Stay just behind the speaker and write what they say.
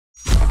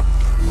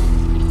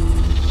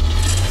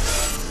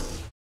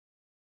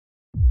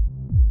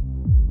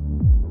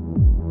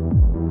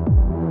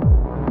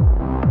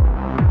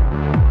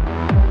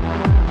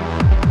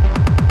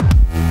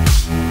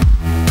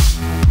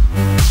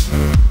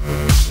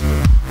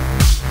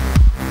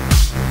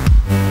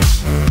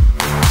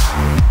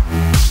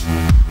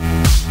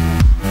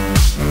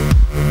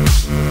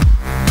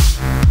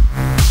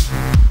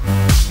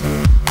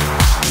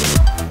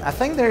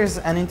there's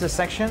an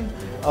intersection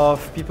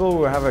of people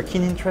who have a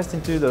keen interest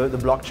into the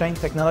blockchain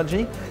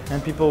technology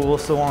and people who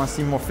also want to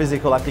see more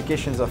physical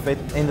applications of it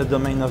in the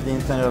domain of the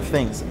Internet of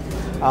Things.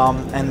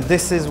 And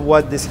this is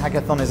what this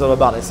hackathon is all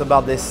about. It's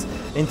about this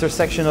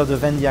intersection of the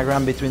Venn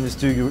diagram between these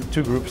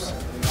two groups.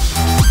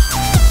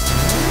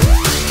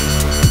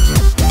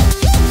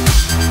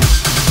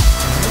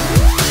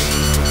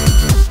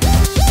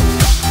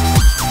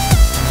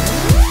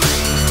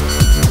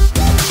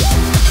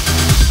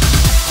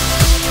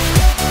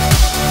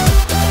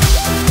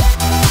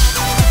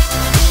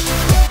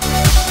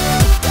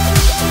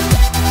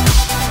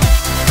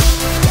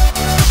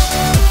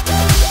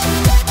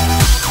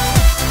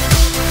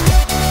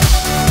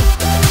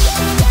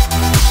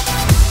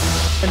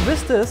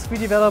 With this, we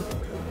develop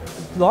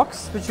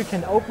blocks which you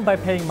can open by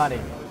paying money.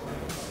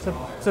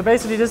 So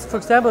basically this, for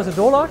example, is a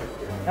door lock.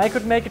 I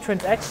could make a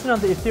transaction on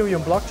the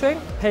Ethereum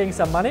blockchain, paying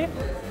some money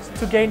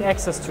to gain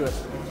access to it.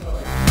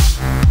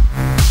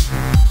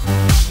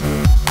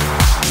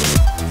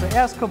 So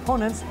AR's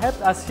components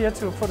helped us here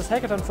for this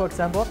hackathon, for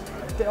example.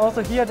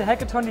 Also here the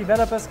hackathon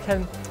developers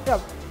can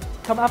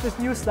come up with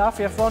new stuff.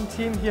 We have one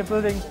team here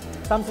building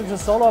something with a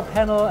solar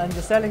panel and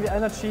selling the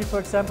energy, for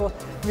example.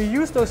 We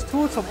use those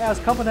tools from AR's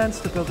components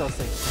to build those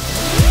things.